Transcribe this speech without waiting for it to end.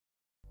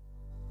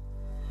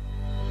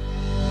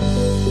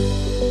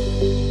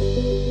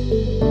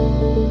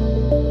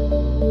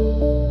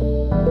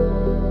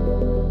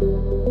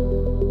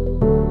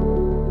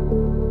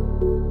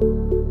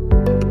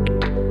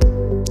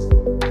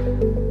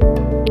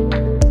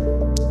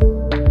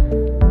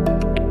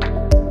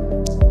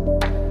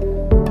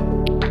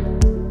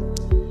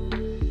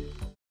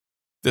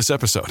This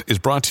episode is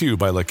brought to you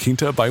by La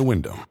Quinta by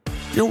Wyndham.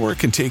 Your work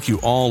can take you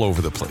all over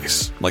the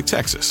place, like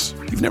Texas.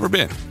 You've never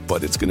been,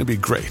 but it's going to be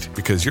great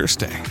because you're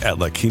staying at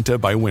La Quinta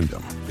by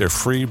Wyndham. Their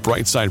free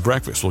Bright Side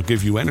breakfast will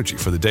give you energy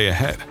for the day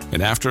ahead.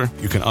 And after,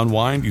 you can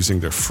unwind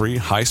using their free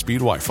high-speed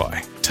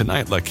Wi-Fi.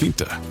 Tonight, La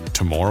Quinta.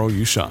 Tomorrow,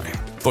 you shine.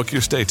 Book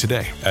your stay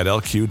today at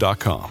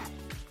lq.com.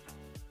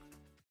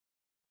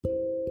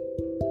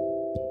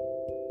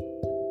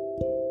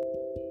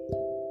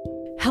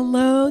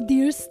 Hello,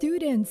 dear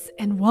students,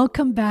 and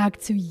welcome back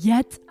to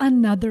yet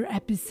another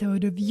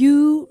episode of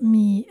You,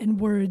 Me, and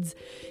Words,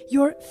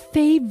 your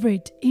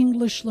favorite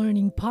English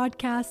learning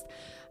podcast.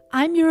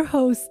 I'm your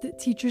host,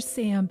 Teacher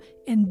Sam,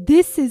 and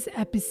this is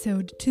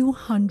episode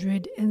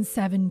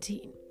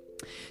 217.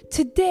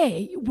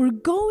 Today, we're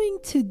going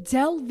to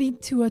delve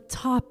into a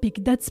topic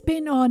that's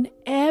been on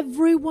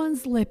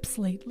everyone's lips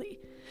lately.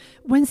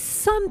 When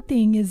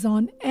something is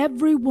on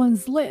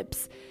everyone's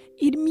lips,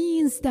 it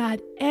means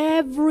that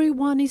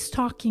everyone is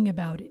talking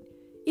about it.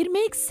 It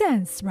makes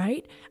sense,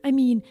 right? I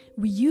mean,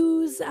 we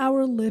use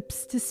our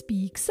lips to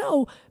speak.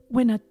 So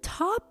when a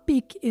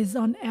topic is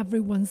on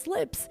everyone's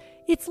lips,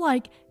 it's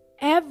like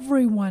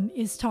everyone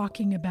is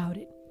talking about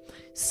it.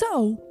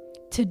 So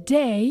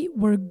today,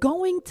 we're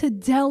going to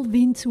delve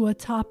into a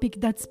topic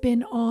that's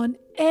been on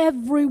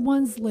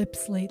everyone's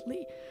lips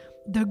lately.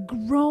 The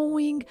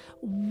growing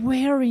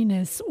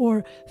weariness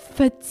or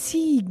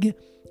fatigue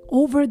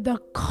over the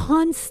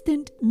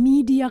constant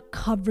media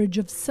coverage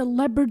of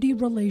celebrity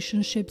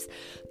relationships,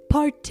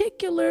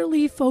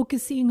 particularly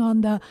focusing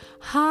on the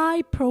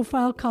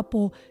high-profile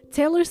couple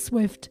Taylor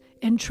Swift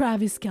and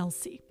Travis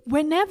Kelce.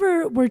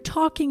 Whenever we're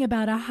talking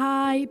about a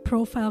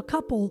high-profile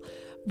couple,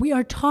 we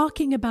are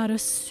talking about a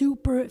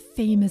super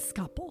famous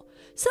couple.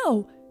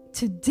 So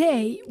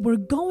today, we're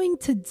going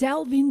to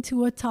delve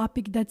into a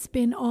topic that's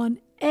been on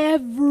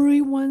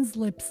everyone's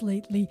lips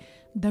lately,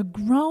 the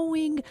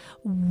growing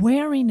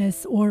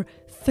weariness or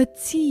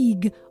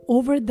fatigue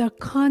over the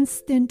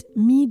constant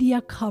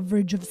media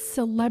coverage of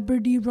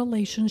celebrity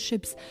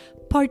relationships,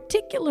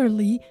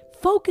 particularly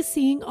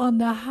focusing on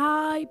the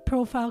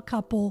high-profile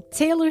couple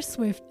Taylor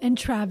Swift and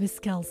Travis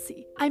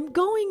Kelce. I'm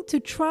going to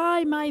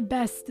try my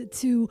best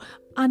to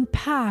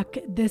unpack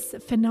this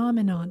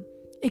phenomenon,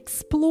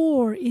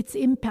 explore its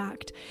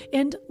impact,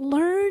 and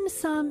learn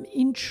some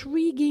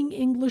intriguing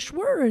English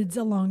words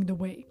along the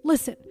way.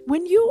 Listen,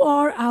 when you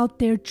are out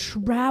there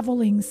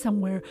traveling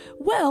somewhere,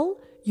 well,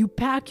 you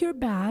pack your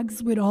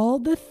bags with all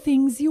the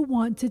things you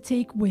want to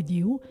take with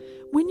you.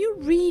 When you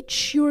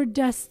reach your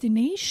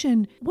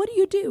destination, what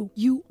do?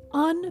 You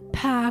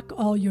unpack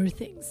all your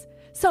things.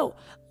 So,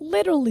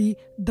 literally,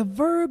 the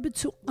verb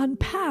to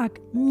unpack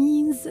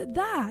means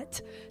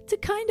that. To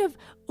kind of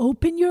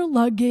open your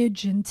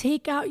luggage and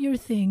take out your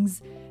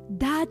things,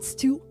 that's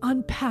to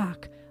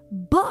unpack.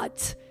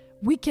 But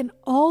we can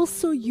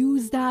also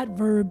use that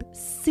verb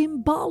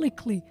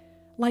symbolically,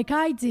 like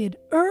I did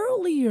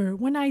earlier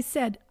when I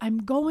said I'm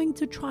going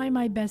to try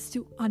my best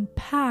to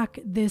unpack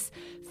this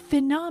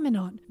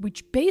phenomenon,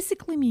 which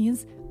basically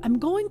means I'm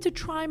going to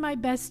try my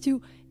best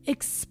to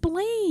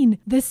explain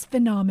this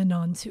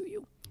phenomenon to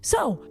you.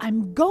 So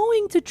I'm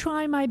going to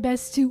try my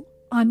best to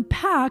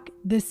unpack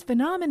this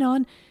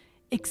phenomenon,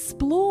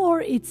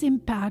 explore its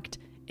impact,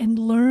 and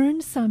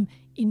learn some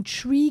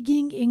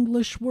intriguing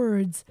English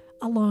words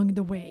along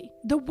the way.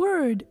 The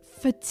word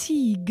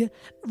fatigue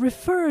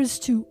refers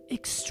to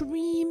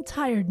extreme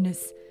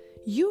tiredness,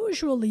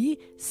 usually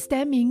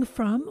stemming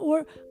from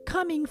or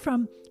coming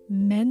from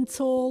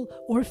mental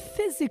or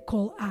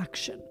physical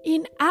action.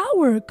 In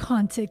our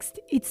context,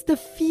 it's the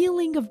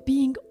feeling of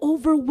being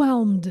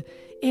overwhelmed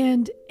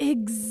and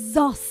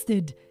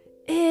exhausted.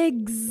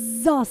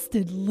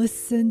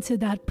 Listen to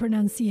that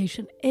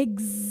pronunciation.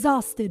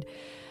 Exhausted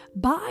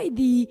by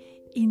the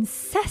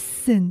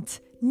incessant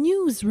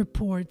news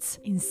reports.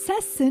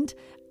 Incessant,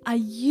 a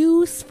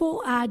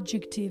useful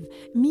adjective,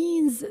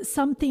 means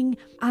something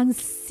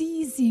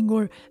unceasing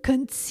or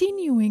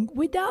continuing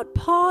without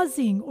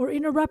pausing or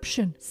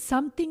interruption,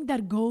 something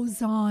that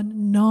goes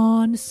on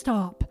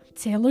non-stop.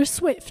 Taylor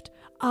Swift,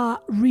 a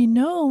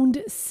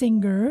renowned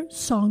singer,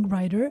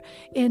 songwriter,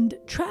 and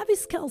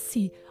Travis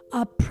Kelce,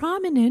 a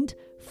prominent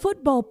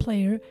football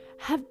player,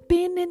 have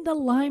been in the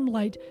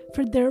limelight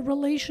for their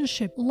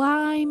relationship.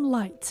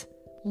 Limelight,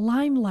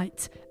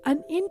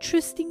 an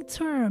interesting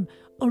term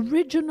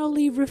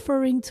originally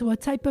referring to a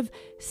type of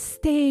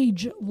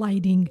stage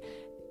lighting,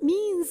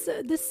 means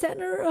the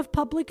center of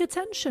public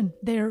attention.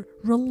 Their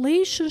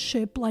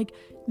relationship, like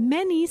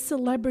many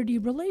celebrity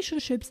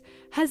relationships,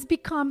 has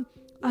become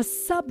a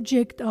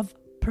subject of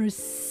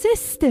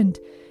persistent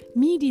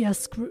media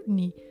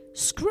scrutiny.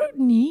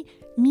 Scrutiny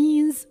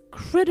means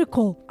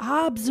critical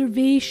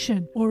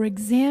observation or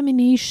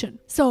examination.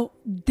 So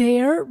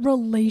their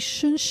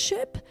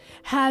relationship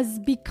has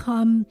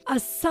become a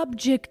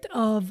subject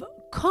of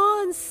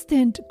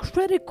constant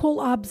critical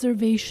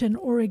observation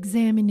or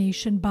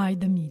examination by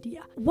the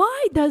media.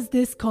 Why does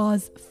this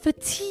cause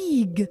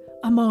fatigue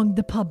among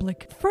the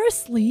public?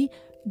 Firstly,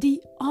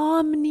 the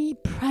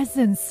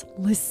omnipresence,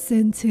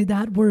 listen to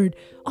that word,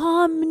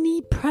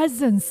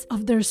 omnipresence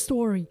of their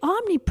story.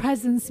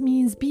 Omnipresence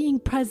means being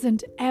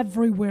present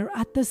everywhere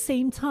at the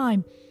same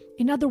time.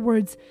 In other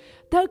words,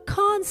 the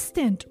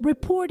constant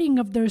reporting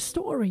of their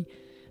story.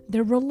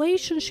 Their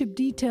relationship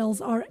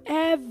details are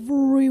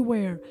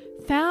everywhere,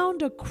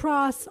 found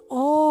across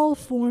all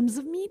forms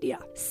of media.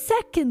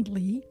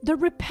 Secondly, the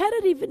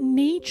repetitive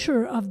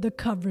nature of the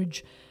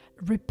coverage.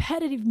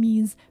 Repetitive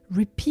means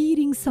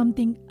repeating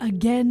something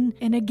again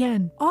and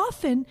again,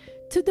 often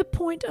to the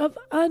point of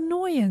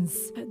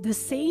annoyance. The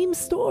same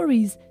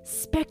stories,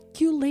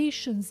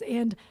 speculations,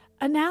 and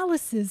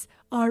analysis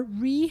are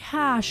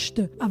rehashed,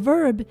 a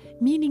verb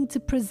meaning to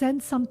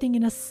present something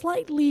in a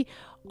slightly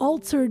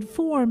altered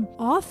form,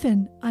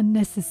 often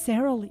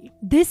unnecessarily.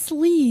 This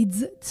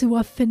leads to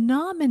a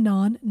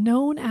phenomenon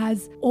known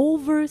as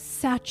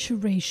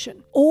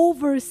oversaturation.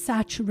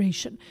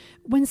 Oversaturation.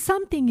 When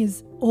something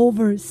is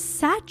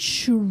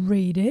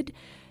oversaturated,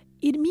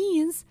 it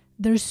means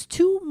there's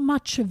too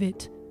much of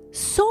it,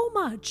 so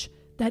much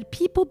that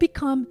people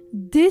become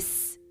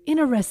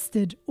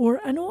disinterested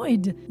or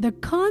annoyed. The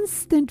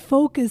constant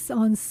focus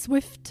on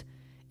Swift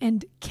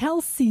and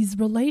Kelsey's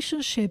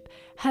relationship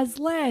has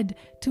led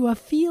to a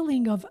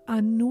feeling of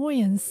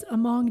annoyance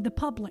among the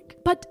public.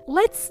 But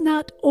let's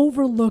not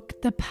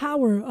overlook the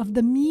power of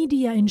the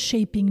media in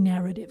shaping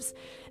narratives.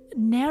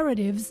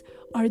 Narratives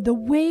are the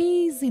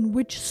ways in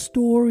which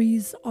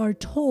stories are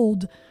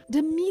told.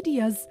 The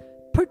media's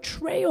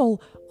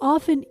portrayal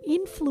often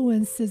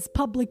influences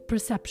public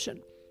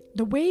perception,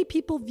 the way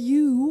people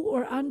view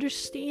or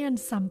understand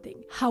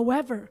something.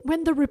 However,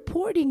 when the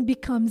reporting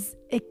becomes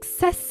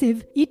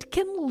excessive, it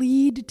can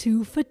lead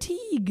to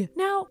fatigue.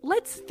 Now,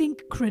 let's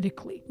think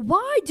critically.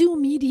 Why do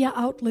media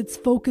outlets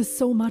focus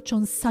so much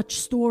on such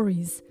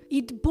stories?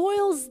 It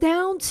comes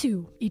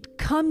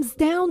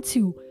down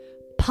to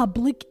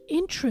public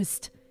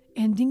interest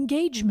and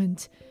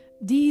engagement.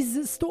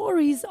 These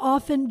stories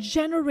often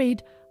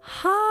generate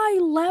high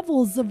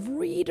levels of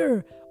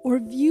reader or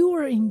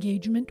viewer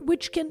engagement,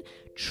 which can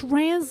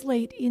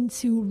translate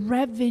into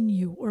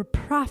revenue or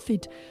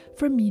profit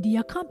for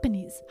media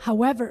companies.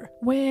 However,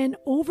 when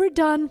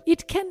overdone,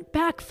 it can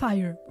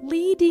backfire,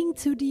 leading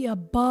to the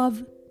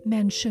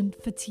above-mentioned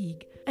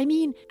fatigue. I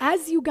mean,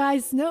 as you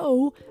guys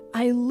know,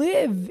 I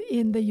live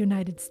in the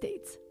United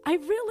States. I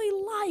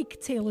really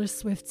like Taylor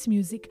Swift's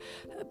music,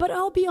 but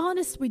I'll be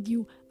honest with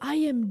you, I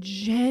am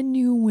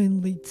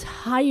genuinely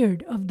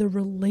tired of the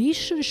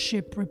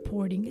relationship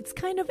reporting. It's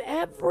kind of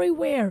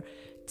everywhere.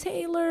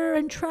 Taylor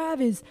and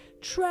Travis,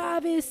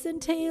 Travis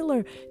and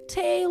Taylor,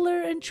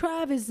 Taylor and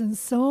Travis, and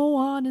so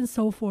on and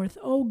so forth.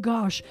 Oh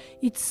gosh,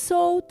 it's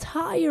so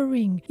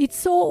tiring. It's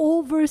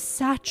so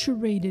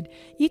oversaturated.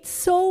 It's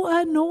so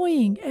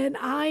annoying, and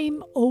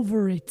I'm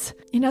over it.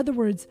 In other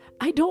words,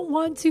 I don't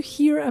want to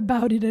hear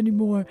about it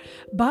anymore.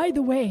 By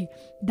the way,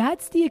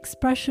 that's the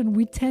expression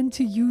we tend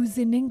to use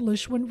in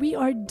English when we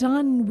are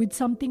done with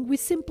something. We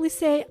simply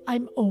say,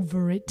 I'm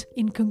over it.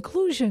 In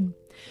conclusion,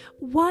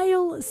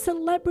 while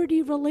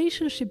celebrity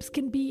relationships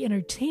can be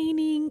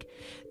entertaining,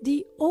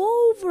 the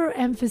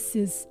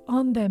overemphasis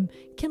on them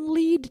can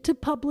lead to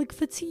public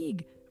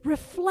fatigue,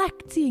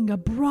 reflecting a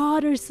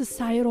broader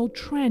societal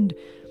trend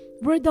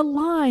where the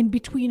line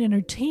between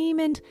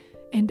entertainment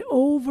and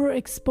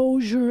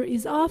overexposure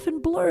is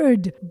often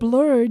blurred.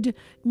 Blurred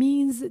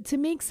means to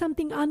make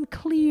something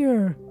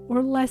unclear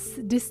or less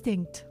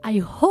distinct. I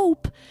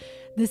hope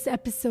this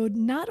episode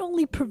not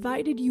only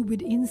provided you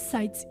with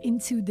insights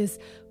into this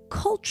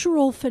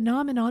cultural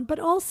phenomenon, but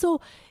also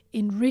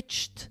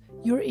enriched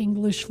your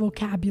English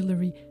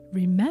vocabulary.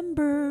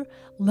 Remember,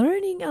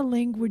 learning a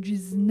language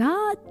is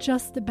not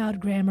just about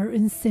grammar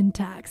and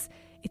syntax.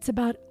 It's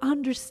about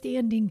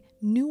understanding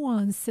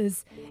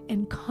nuances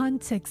and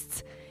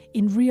contexts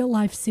in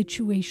real-life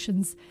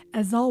situations.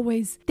 As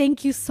always,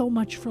 thank you so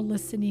much for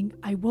listening.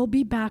 I will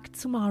be back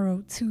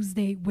tomorrow,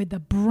 Tuesday, with a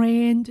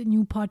brand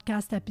new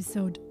podcast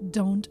episode.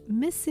 Don't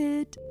miss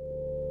it.